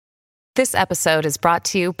This episode is brought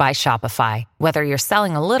to you by Shopify. Whether you're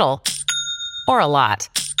selling a little or a lot,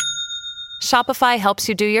 Shopify helps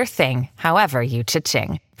you do your thing, however you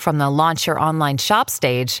cha-ching. From the launch your online shop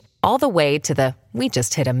stage, all the way to the we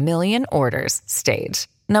just hit 1 million orders stage.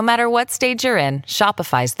 No matter what stage you're in,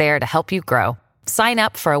 Shopify's there to help you grow. Sign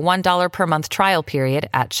up for a $1 per month trial period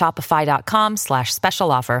at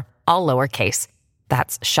shopify.com/special offer, all lowercase.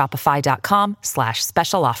 That's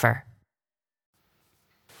shopify.com/special offer.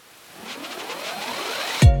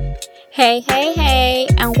 Hey,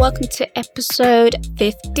 and welcome to episode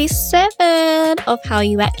 57 of How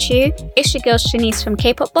You At You. It's your girl Shanice from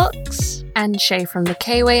K-Pop Box. And Shay from the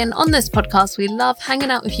K-Way, and on this podcast we love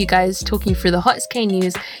hanging out with you guys, talking through the hottest K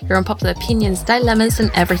news, your unpopular opinions, dilemmas,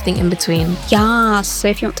 and everything in between. Yeah, so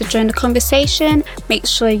if you want to join the conversation, make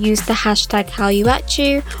sure you use the hashtag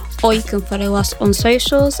HowYouAtYou, or you can follow us on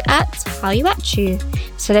socials at HowYouAtYou.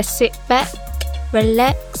 So let's sit back,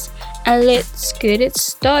 relax, and let's get it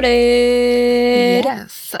started.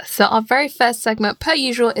 Yes. So our very first segment, per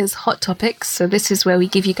usual, is Hot Topics. So this is where we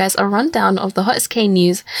give you guys a rundown of the hottest K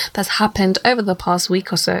news that's happened over the past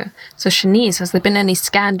week or so. So Shanice, has there been any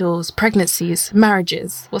scandals, pregnancies,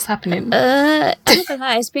 marriages? What's happening? I'm not gonna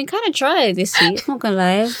lie, it's been kind of dry this week. I'm not gonna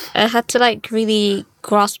lie. I had to really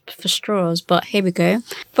grasp for straws, but here we go.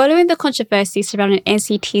 Following the controversy surrounding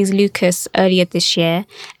NCT's Lucas earlier this year,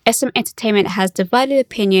 SM Entertainment has divided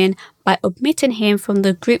opinion by omitting him from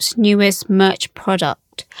the group's newest merch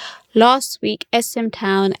product. Last week, SM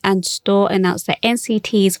Town and Store announced that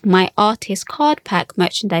NCT's My Artist card pack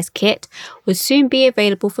merchandise kit would soon be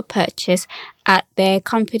available for purchase at their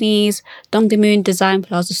company's Dongdaemun Design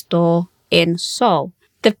Plaza store in Seoul.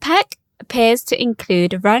 The pack appears to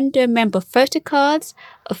include random member photo cards,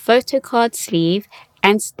 a photo card sleeve,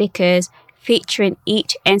 and stickers featuring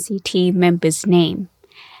each NCT member's name.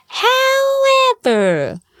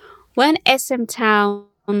 However, when SM Town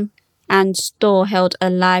and Store held a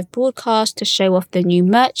live broadcast to show off the new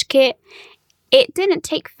merch kit, it didn't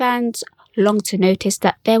take fans long to notice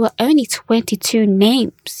that there were only 22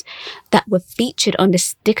 names that were featured on the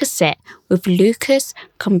sticker set, with Lucas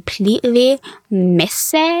completely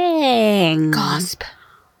missing. Gasp.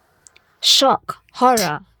 Shock,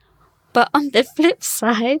 horror. But on the flip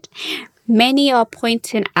side, many are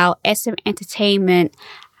pointing out SM Entertainment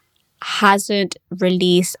hasn't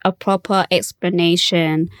released a proper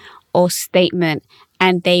explanation or statement,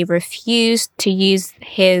 and they refuse to use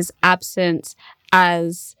his absence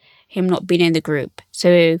as him not being in the group.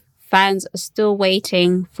 So fans are still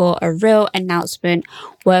waiting for a real announcement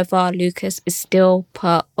whether Lucas is still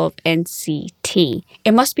part of NCT.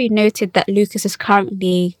 It must be noted that Lucas is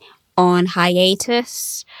currently on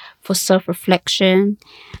hiatus for self-reflection,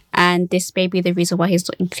 and this may be the reason why he's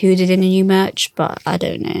not included in the new merch, but I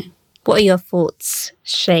don't know. What are your thoughts,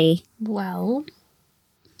 Shay? Well,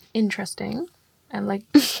 interesting. And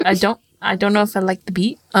I don't know if I like the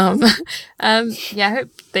beat. Yeah, I hope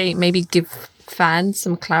they maybe give fans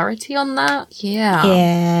some clarity on that.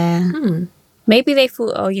 Yeah. Maybe they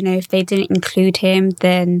thought, if they didn't include him,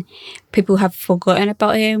 then people have forgotten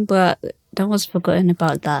about him, but no one's forgotten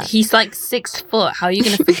about that. He's 6 foot. How are you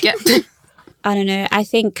going to forget? I don't know. I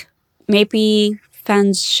think maybe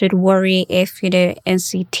fans should worry if,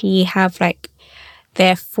 NCT have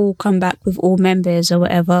their full comeback with all members or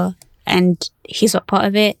whatever, and he's not part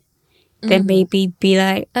of it. Then maybe be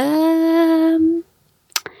like,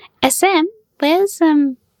 SM, where's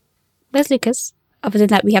Lucas? Other than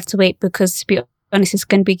that, we have to wait, because to be honest, it's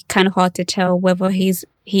going to be kind of hard to tell whether he is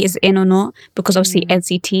in or not, because obviously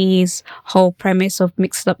NCT's whole premise of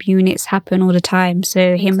mixed up units happen all the time.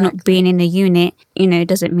 So him not being in a unit,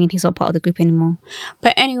 doesn't mean he's not part of the group anymore.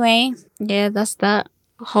 But anyway, yeah, that's that.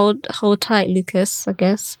 Hold tight, Lucas, I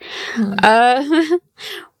guess.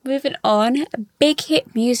 Moving on, Big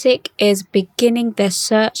Hit Music is beginning their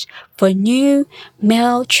search for new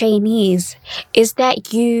male trainees. Is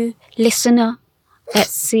that you, listener? Let's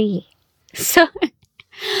see. So,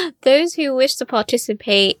 those who wish to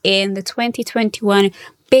participate in the 2021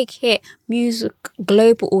 Big Hit Music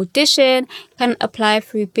Global Audition can apply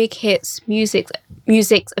through Big Hit's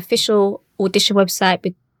Music's official audition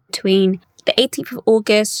website between the 18th of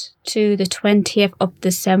August to the 20th of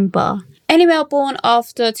December. Any male born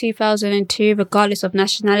after 2002, regardless of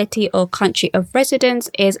nationality or country of residence,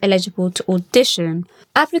 is eligible to audition.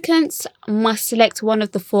 Applicants must select one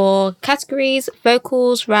of the 4 categories: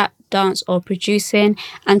 vocals, rap, dance, or producing,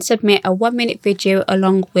 and submit a 1-minute video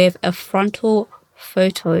along with a frontal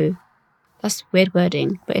photo. That's weird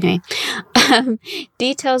wording, but anyway.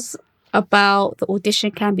 Details about the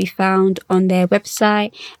audition can be found on their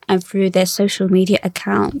website and through their social media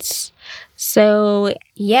accounts. So,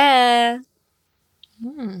 yeah.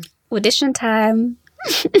 Audition time.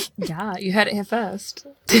 Yeah, you heard it here first.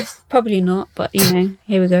 Probably not, but here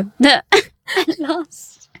we go.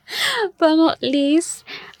 Last but not least,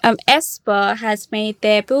 aespa has made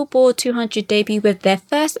their Billboard 200 debut with their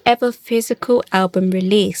first ever physical album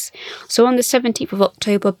release. So on the 17th of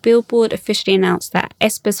October, Billboard officially announced that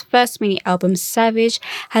aespa's first mini album, Savage,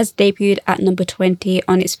 has debuted at number 20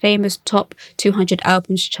 on its famous Top 200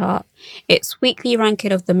 Albums chart, its weekly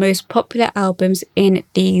ranking of the most popular albums in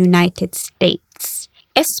the United States.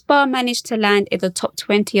 aespa managed to land in the top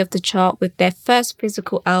 20 of the chart with their first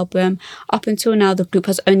physical album. Up until now, the group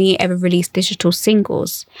has only ever released digital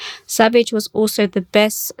singles. Savage was also the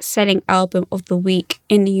best-selling album of the week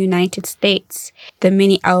in the United States. The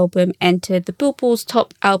mini album entered the Billboard's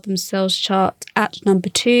top album sales chart at number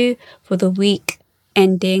 2 for the week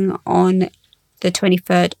ending on the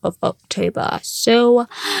 23rd of October. So,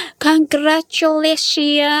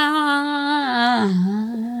 congratulations!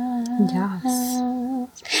 Yes.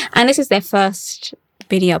 And this is their first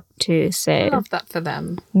video too, so I love that for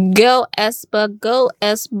them. go aespa, go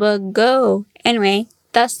aespa, go. Anyway,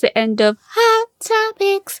 that's the end of Hot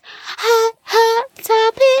Topics. Hot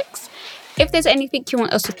Topics. If there's anything you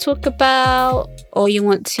want us to talk about, or you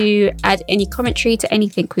want to add any commentary to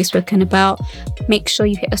anything we've spoken about, make sure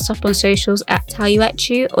you hit us up on socials at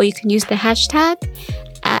HowYouAtYou, or you can use the hashtag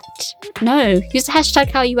use the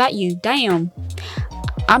hashtag HowYouAtYou. Damn.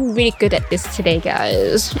 I'm really good at this today,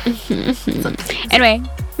 guys. Anyway,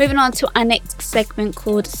 moving on to our next segment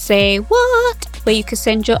called Say What, where you can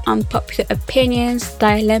send your unpopular opinions,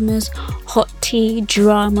 dilemmas, hot tea,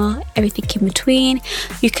 drama, everything in between.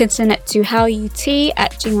 You can send it to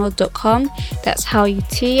howyout@gmail.com. That's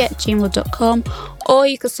howyout@gmail.com. Or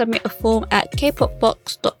you can submit a form at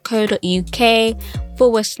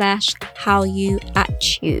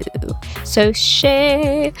kpopbox.co.uk/HowYouAtYou. So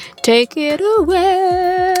Shay, take it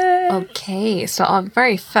away. Okay, so our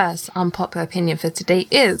very first unpopular opinion for today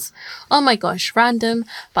is, oh my gosh, random,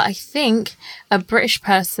 but I think a British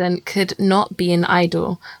person could not be an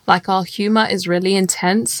idol. Like, our humour is really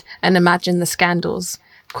intense, and imagine the scandals.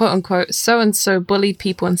 Quote unquote, so-and-so bullied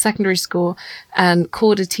people in secondary school and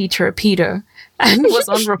called a teacher a pedo and was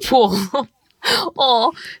on rapport.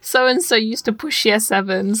 Or so-and-so used to push year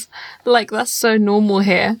sevens. Like, that's so normal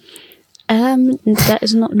here. That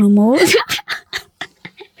is not normal.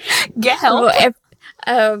 Get help.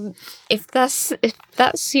 Well, if that's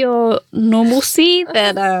your normalcy,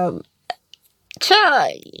 then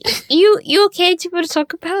you okay to be able to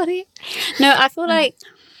talk about it? No, I feel like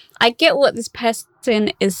I get what this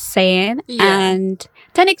person is saying, and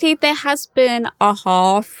technically there has been a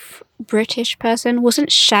half British person.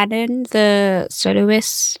 Wasn't Shannon the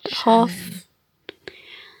soloist half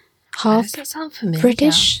Does that sound familiar?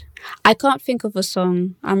 British? I can't think of a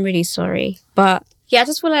song. I'm really sorry, but yeah, I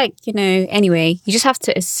just feel like, anyway, you just have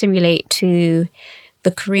to assimilate to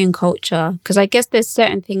the Korean culture, because I guess there's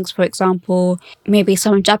certain things, for example, maybe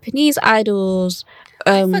some Japanese idols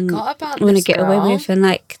I forgot about want to this get girl. away with, and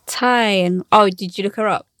like Thai, and did you look her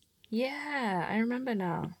up? Yeah, I remember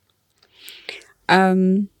now.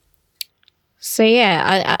 So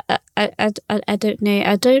yeah, I don't know.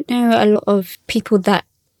 I don't know a lot of people that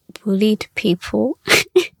bullied people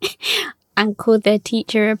and called their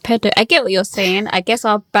teacher a pedo. I get what you're saying. I guess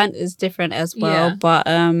our banter is different as well, Yeah. but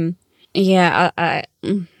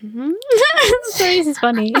so this is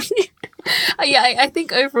funny. I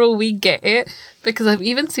think overall we get it, because I've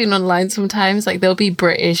even seen online sometimes, like, there'll be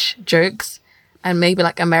British jokes and maybe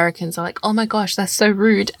like Americans are like, oh my gosh, that's so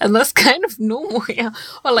rude, and that's kind of normal.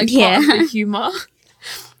 Or like part of the humor.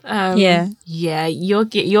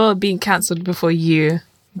 You're being cancelled before you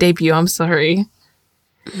debut. I'm sorry.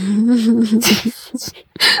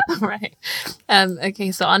 Right.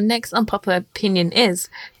 Okay, so our next unpopular opinion is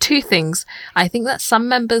 2 things. I think that some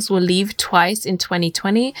members will leave twice in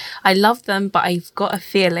 2020. I love them, but I've got a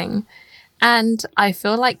feeling. And I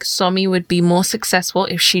feel like Somi would be more successful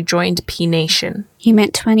if she joined P Nation. You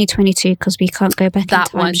meant 2022 because we can't go back That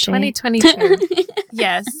in time. one, Shay. 2022.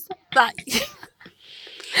 Yes. That.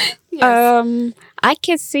 Yes. I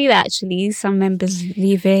can see that actually, some members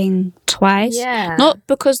leaving twice. Yeah. Not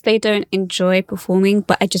because they don't enjoy performing,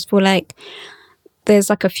 but I just feel like there's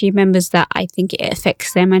like a few members that I think it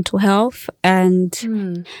affects their mental health,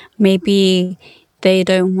 and maybe they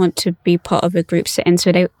don't want to be part of a group setting,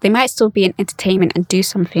 so they might still be in entertainment and do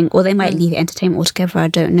something, or they might leave entertainment altogether. I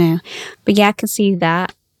don't know. But yeah, I can see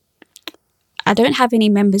that. I don't have any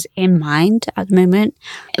members in mind at the moment.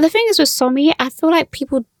 The thing is with Somi, I feel like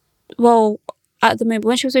people well, at the moment,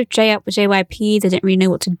 when she was with JYP, they didn't really know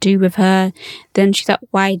what to do with her. Then she's at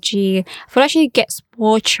YG. I feel like she gets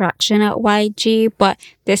more traction at YG, but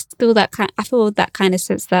there's still I feel that kind of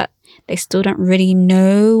sense that they still don't really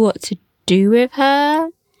know what to do with her.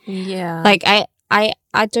 Yeah. Like,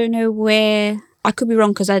 I don't know where... I could be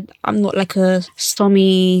wrong because I'm not like a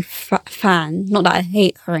Somi fan. Not that I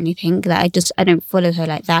hate her or anything. That I don't follow her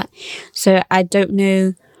like that. So I don't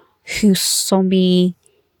know who Somi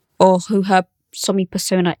or who her Somi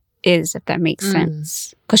persona is, if that makes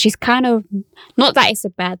sense. Because she's kind of... Not that it's a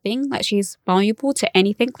bad thing. Like, she's valuable to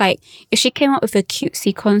anything. Like, if she came up with a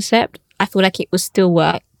cutesy concept, I feel like it would still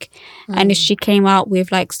work. And if she came out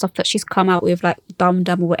with like stuff that she's come out with, like Dum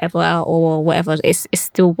Dum or whatever, it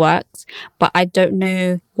still works. But I don't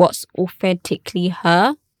know what's authentically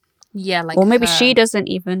her. Yeah, like, or maybe her. she doesn't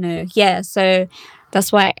even know. Yeah, so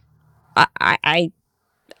that's why I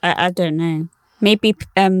don't know. Maybe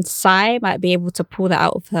Psy might be able to pull that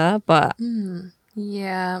out of her, but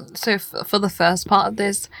Yeah, so for the first part of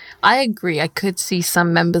this, I agree. I could see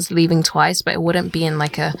some members leaving twice, but it wouldn't be in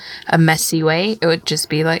like a messy way. It would just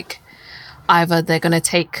be like either they're going to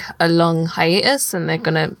take a long hiatus and they're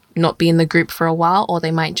going to not be in the group for a while, or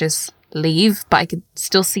they might just leave. But I could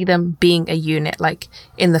still see them being a unit. Like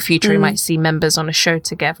in the future, we might see members on a show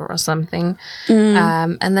together or something.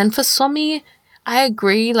 And then for Somi, I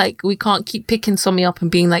agree. Like, we can't keep picking Somi up and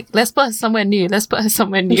being like, let's put her somewhere new.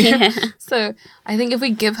 Yeah. So I think if we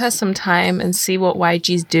give her some time and see what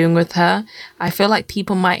YG's doing with her, I feel like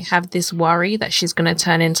people might have this worry that she's going to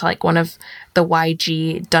turn into like one of the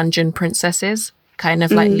YG dungeon princesses, kind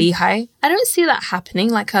of like Lehigh. I don't see that happening.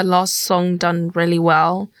 Like, her last song done really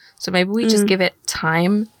well. So maybe we just give it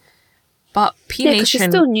time. But P yeah, 'cause she's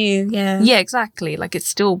Nation... still new. Yeah. Yeah, exactly. Like, it's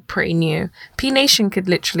still pretty new. P Nation could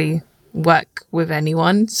literally work with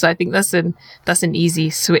anyone, so I think that's an easy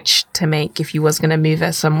switch to make if you was going to move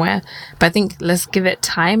her somewhere. But I think let's give it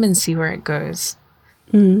time and see where it goes.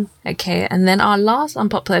 Okay, and then our last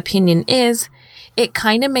unpopular opinion is, it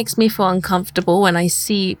kind of makes me feel uncomfortable when I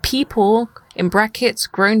see people, in brackets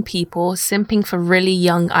grown people, simping for really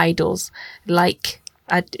young idols. Like,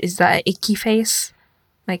 is that an icky face,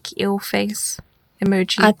 like ill face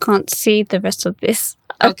emoji? I can't see the rest of this.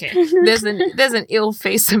 Okay, there's an ill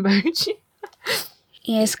face emoji.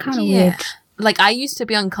 Yeah, it's kind of weird. Like, I used to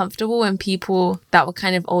be uncomfortable when people that were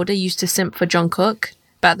kind of older used to simp for Jungkook,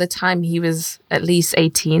 but at the time he was at least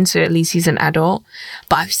 18, so at least he's an adult.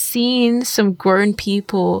 But I've seen some grown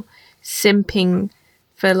people simping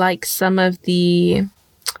for like some of the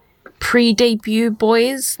pre-debut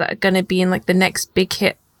boys that are gonna be in like the next big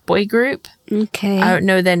hit boy group. Okay. I don't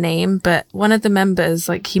know their name, but one of the members,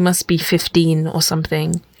 like, he must be 15 or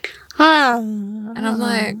something. And I'm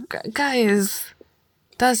like, guys,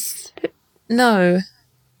 no.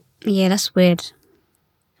 Yeah, that's weird.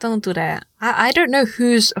 Don't do that. I don't know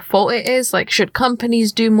whose fault it is. Like, should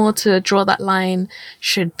companies do more to draw that line?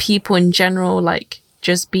 Should people in general, like,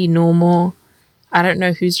 just be normal? I don't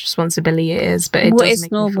know whose responsibility it is, but it What does is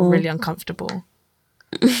make me feel normal? really uncomfortable.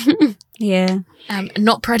 Yeah.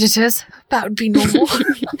 Not predators. That would be normal.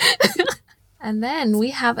 And then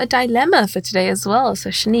we have a dilemma for today as well.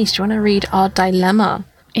 So, Shanice, do you want to read our dilemma?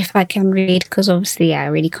 If I can read, because obviously I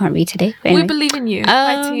really can't read today. But We anyway. believe in you.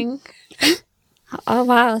 Fighting. Oh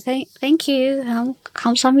wow, thank you.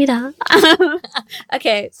 감사합니다.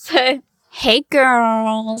 Okay, so hey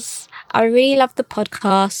girls, I really love the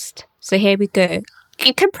podcast. So here we go.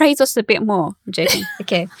 You can praise us a bit more. I'm joking.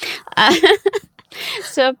 Okay.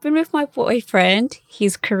 So I've been with my boyfriend.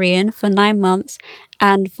 He's Korean for 9 months,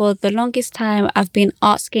 and for the longest time I've been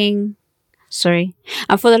asking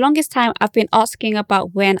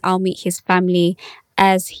about when I'll meet his family,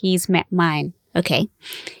 as he's met mine. Okay.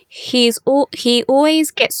 He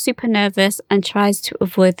always gets super nervous and tries to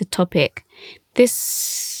avoid the topic.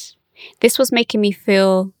 This was making me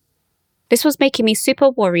super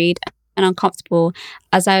worried and uncomfortable,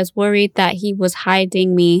 as I was worried that he was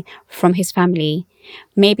hiding me from his family,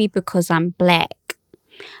 maybe because I'm black.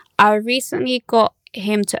 I recently got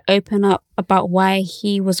him to open up about why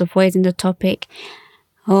he was avoiding the topic.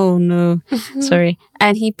 Oh no, sorry.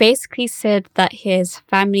 And he basically said that his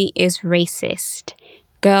family is racist.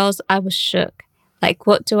 Girls, I was shook. Like,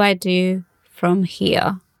 what do I do from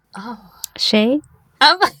here? Oh. Shay?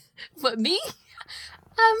 But me?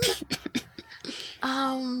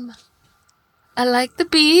 I like the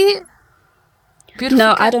beat. Beautiful.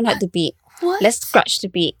 No, I don't like the beat. What? Let's scratch the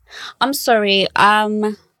beat. I'm sorry.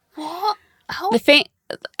 What? How? The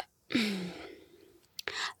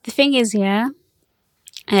thing is, yeah.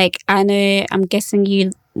 Like, I'm guessing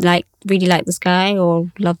you really like this guy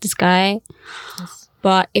or love this guy. Yes.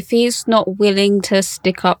 But if he's not willing to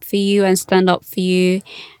stick up for you and stand up for you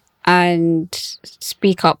and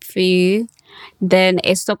speak up for you, then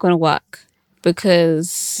it's not going to work.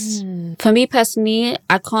 Because for me personally,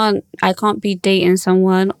 I can't be dating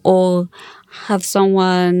someone or have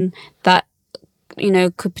someone that,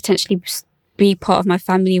 could potentially be part of my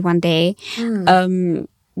family one day, don't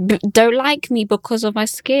like me because of my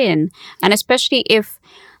skin. And especially if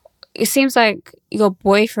it seems like your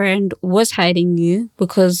boyfriend was hiding you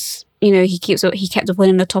because, he kept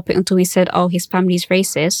avoiding the topic until he said, oh, his family's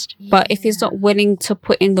racist. Yeah. But if he's not willing to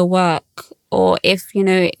put in the work, or if,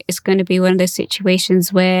 it's going to be one of those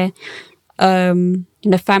situations where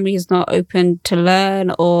the family is not open to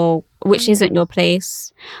learn, or which isn't your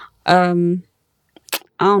place, I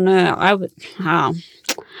don't know.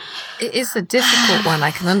 It is a difficult one. I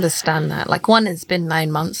can understand that. Like, one, it's been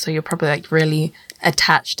 9 months, so you're probably like really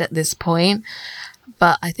attached at this point.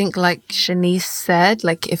 But I think, like Shanice said,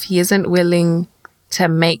 like, if he isn't willing to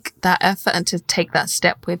make that effort and to take that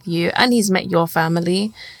step with you, and he's met your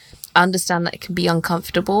family, I understand that it can be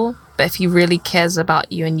uncomfortable. But if he really cares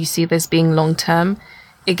about you and you see this being long term,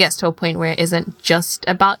 it gets to a point where it isn't just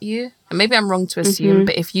about you. And maybe I'm wrong to assume,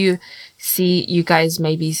 but if you see you guys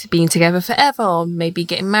maybe being together forever, or maybe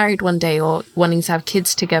getting married one day, or wanting to have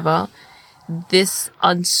kids together, this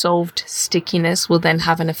unsolved stickiness will then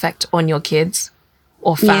have an effect on your kids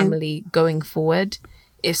or family going forward.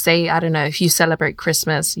 If, say, I don't know, if you celebrate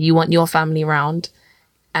Christmas, you want your family around,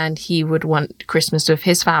 and he would want Christmas with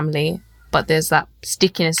his family, but there's that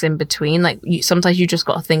stickiness in between. Like, sometimes you just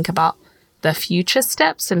got to think about the future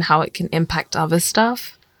steps and how it can impact other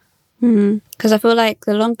stuff. Because I feel like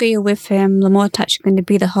the longer you're with him, the more attached you're going to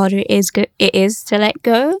be, the harder it is to let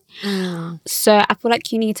go. So I feel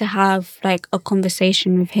like you need to have like a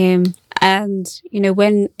conversation with him, and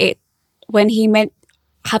when he meant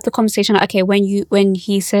have the conversation, like, okay, when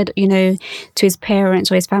he said to his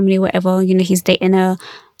parents or his family or whatever, he's dating a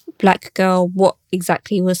black girl, what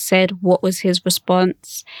exactly was said, what was his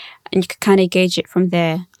response, and you can kind of gauge it from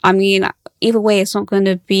there. I mean, either way, it's not going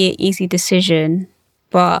to be an easy decision.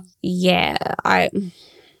 But yeah,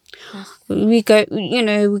 we go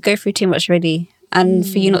through too much already, and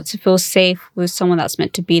for you not to feel safe with someone that's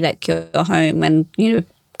meant to be like your home, and his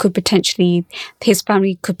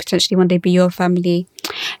family could potentially one day be your family.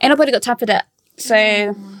 Ain't nobody got time for that.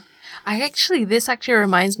 So, this actually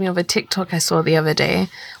reminds me of a TikTok I saw the other day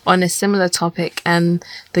on a similar topic, and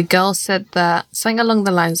the girl said that something along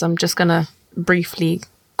the lines, I'm just gonna briefly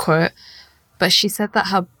quote, but she said that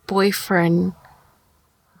her boyfriend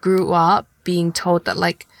grew up being told that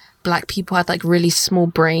like black people had like really small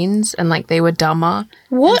brains and like they were dumber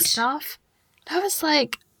and stuff. I was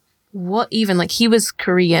like, what even? Like, he was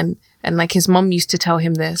Korean and like his mom used to tell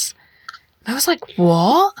him this. I was like,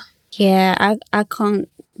 what? Yeah, I can't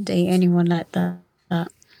date anyone like that.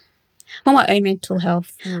 For my own mental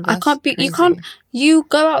health. I can't be crazy. You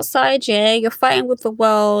go outside, you're fighting with the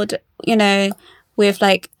world, with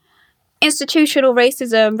like institutional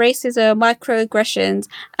racism, microaggressions,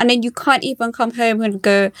 and then you can't even come home and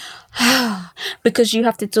go because you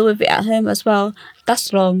have to deal with it at home as well.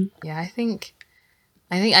 That's long. Yeah, I think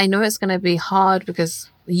I know it's going to be hard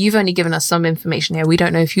because you've only given us some information here. We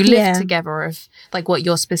don't know if you live together or if like what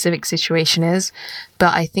your specific situation is,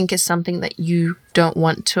 but I think it's something that you don't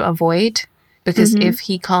want to avoid, because if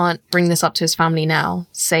he can't bring this up to his family now,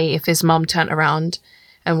 say if his mom turned around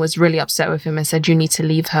and was really upset with him and said, you need to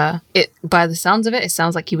leave her, by the sounds of it, it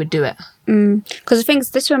sounds like he would do it. Because the thing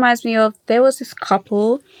is, this reminds me of, there was this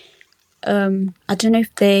couple, I don't know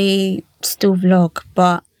if they still vlog,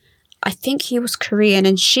 but I think he was Korean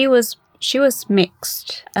and she was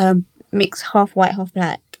mixed, half white, half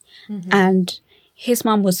black. And his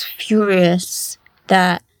mom was furious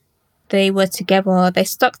that they were together. They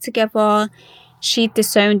stuck together. She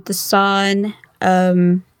disowned the son.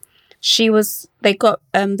 They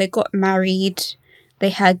got married. They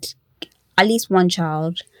had at least one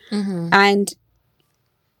child. And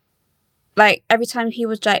like every time he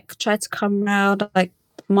would like try to come around, like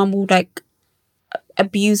mum would like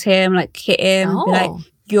abuse him, like hit him, be like,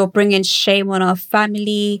 you're bringing shame on our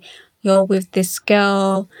family, you're with this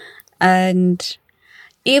girl. And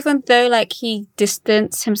even though like he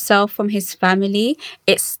distanced himself from his family,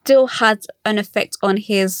 it still had an effect on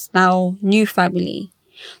his now new family.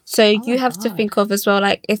 So you have to think of as well,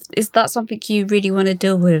 like, is that something you really want to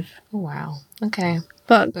deal with? Oh, wow. Okay.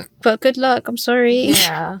 But good luck. I'm sorry.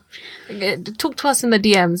 Yeah. Talk to us in the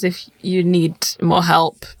DMs if you need more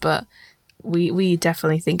help. But we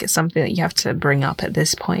definitely think it's something that you have to bring up at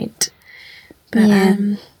this point.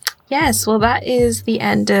 But Yes, well, that is the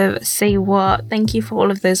end of Say What. Thank you for all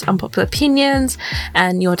of those unpopular opinions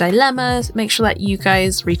and your dilemmas. Make sure that you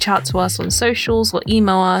guys reach out to us on socials or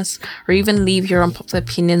email us, or even leave your unpopular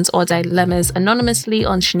opinions or dilemmas anonymously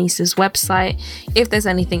on Shanice's website if there's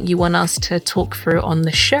anything you want us to talk through on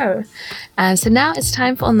the show. So now it's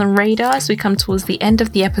time for On the Radar as we come towards the end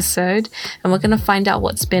of the episode, and we're going to find out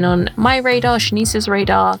what's been on my radar, Shanice's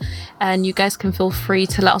radar, and you guys can feel free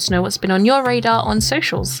to let us know what's been on your radar on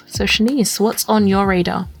socials. So Shanice, what's on your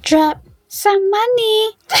radar? Drop some money.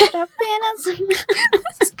 Drop in on some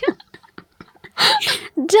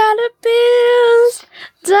dollar bills.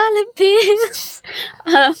 Dollar bills.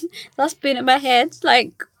 That's been in my head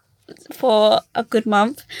like for a good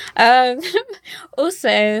month.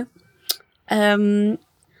 Also,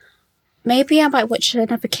 maybe I might watch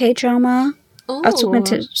another K-drama. I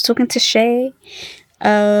was talking to Shay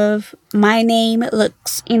of My Name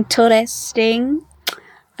Looks Interesting.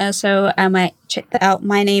 So I might check that out.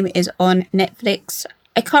 My Name is on Netflix.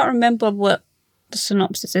 I can't remember what the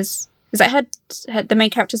synopsis is. Is that the main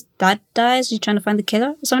character's dad dies? She's trying to find the killer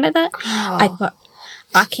or something like that? Oh.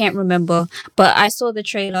 I can't remember. But I saw the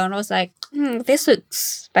trailer and I was like, this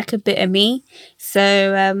looks like a bit of me.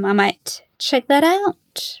 So I might check that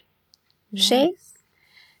out. Yes. Shay?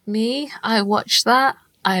 Me? I watched that.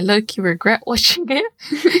 I low-key regret watching it.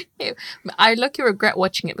 I low-key regret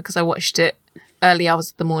watching it because I watched it early hours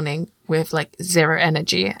of the morning with like zero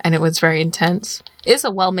energy, and it was very intense. It's a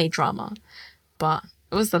well-made drama, but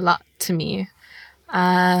it was a lot to me.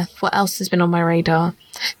 What else has been on my radar?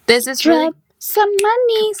 There's this some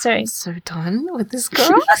money. Sorry. I'm so done with this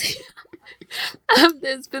girl.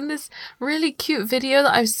 There's been this really cute video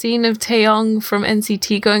that I've seen of Taeyong from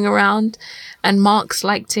NCT going around, and Mark's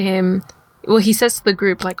like to him, well, he says to the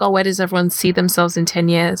group, like, oh, where does everyone see themselves in 10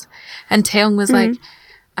 years? And Taeyong was like,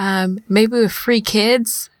 maybe with 3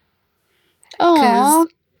 kids. Oh.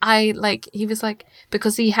 He was like,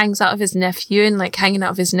 because he hangs out with his nephew, and like hanging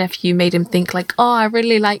out with his nephew made him think like, oh, I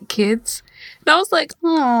really like kids. And I was like,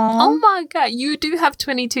 oh my God, you do have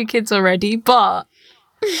 22 kids already, but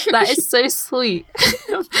that is so sweet.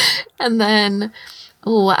 And then,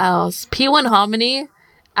 what else? P1 Harmony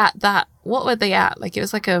at that, what were they at? Like, it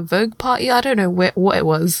was like a Vogue party. I don't know what it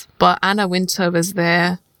was, but Anna Wintour was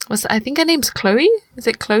there. I think her name's Chloe. Is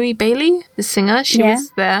it Chloe Bailey, the singer? She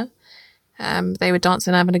was there. They were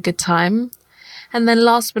dancing, having a good time. And then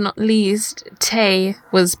last but not least, Tay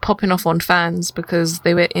was popping off on fans because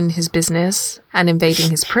they were in his business and invading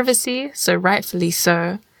his privacy. So rightfully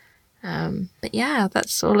so. But yeah,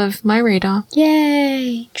 that's all of my radar.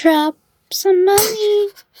 Yay! Drop some money.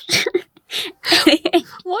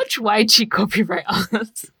 Watch YG copyright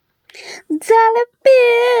us. Dollar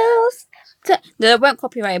bills. They won't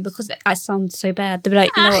copyright because I sound so bad. They'll be like,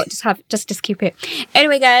 you know what, just keep it.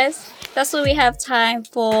 Anyway, guys, that's all we have time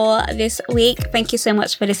for this week. Thank you so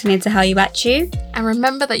much for listening to How You At You. And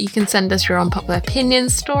remember that you can send us your unpopular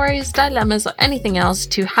opinions, stories, dilemmas, or anything else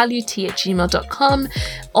to hallut@gmail.com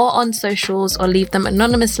or on socials, or leave them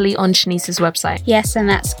anonymously on Shanice's website. Yes, and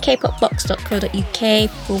that's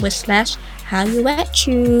kpopbox.co.uk/How You At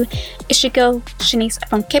You. It's your girl Shanice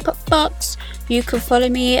from K-Pop Box. You can follow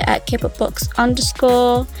me at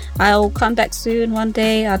kpopbox_. I'll come back soon one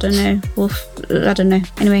day. I don't know. I don't know.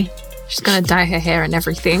 Anyway. She's going to dye her hair and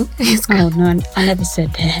everything. Oh, no, I never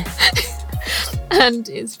said that. And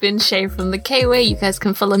it's been Shay from the K-Way. You guys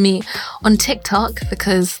can follow me on TikTok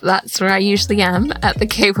because that's where I usually am, at the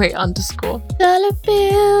K-Way _. Dollar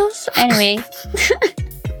bills. Anyway.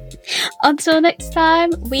 Until next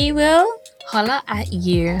time, we will holla at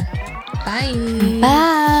you. Bye.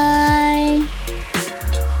 Bye.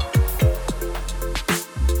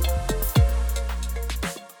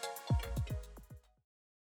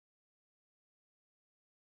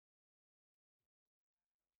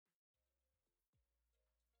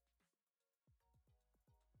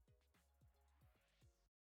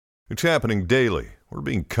 It's happening daily. We're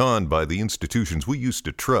being conned by the institutions we used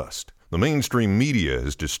to trust. The mainstream media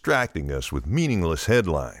is distracting us with meaningless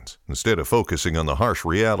headlines instead of focusing on the harsh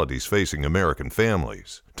realities facing American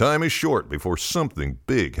families. Time is short before something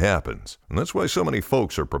big happens, and that's why so many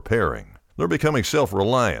folks are preparing. They're becoming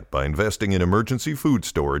self-reliant by investing in emergency food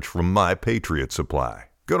storage from My Patriot Supply.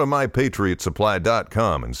 Go to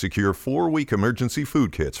MyPatriotSupply.com and secure 4-week emergency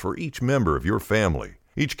food kits for each member of your family.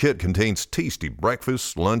 Each kit contains tasty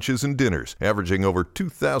breakfasts, lunches, and dinners, averaging over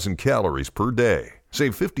 2,000 calories per day.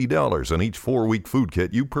 Save $50 on each 4-week food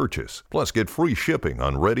kit you purchase. Plus, get free shipping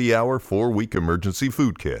on Ready Hour 4-week emergency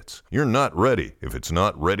food kits. You're not ready if it's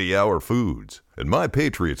not Ready Hour Foods. At My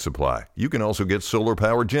Patriot Supply, you can also get solar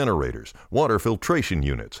power generators, water filtration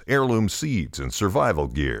units, heirloom seeds, and survival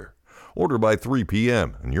gear. Order by 3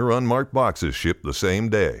 p.m. and your unmarked boxes ship the same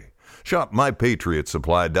day. Shop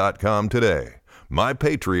MyPatriotSupply.com today.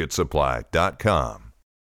 MyPatriotSupply.com.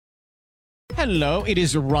 Hello, it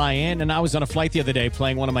is Ryan, and I was on a flight the other day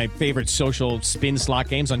playing one of my favorite social spin slot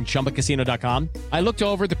games on ChumbaCasino.com. I looked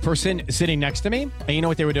over at the person sitting next to me, and you know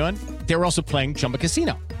what they were doing? They were also playing Chumba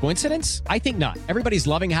Casino. Coincidence? I think not. Everybody's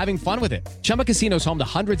loving having fun with it. Chumba Casino is home to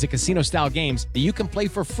hundreds of casino-style games that you can play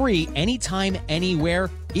for free anytime, anywhere,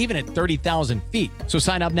 even at 30,000 feet. So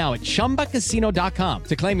sign up now at ChumbaCasino.com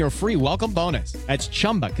to claim your free welcome bonus. That's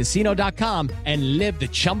ChumbaCasino.com and live the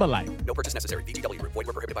Chumba life. No purchase necessary. VGW. Void where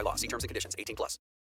prohibited by law. See terms and conditions. 18+.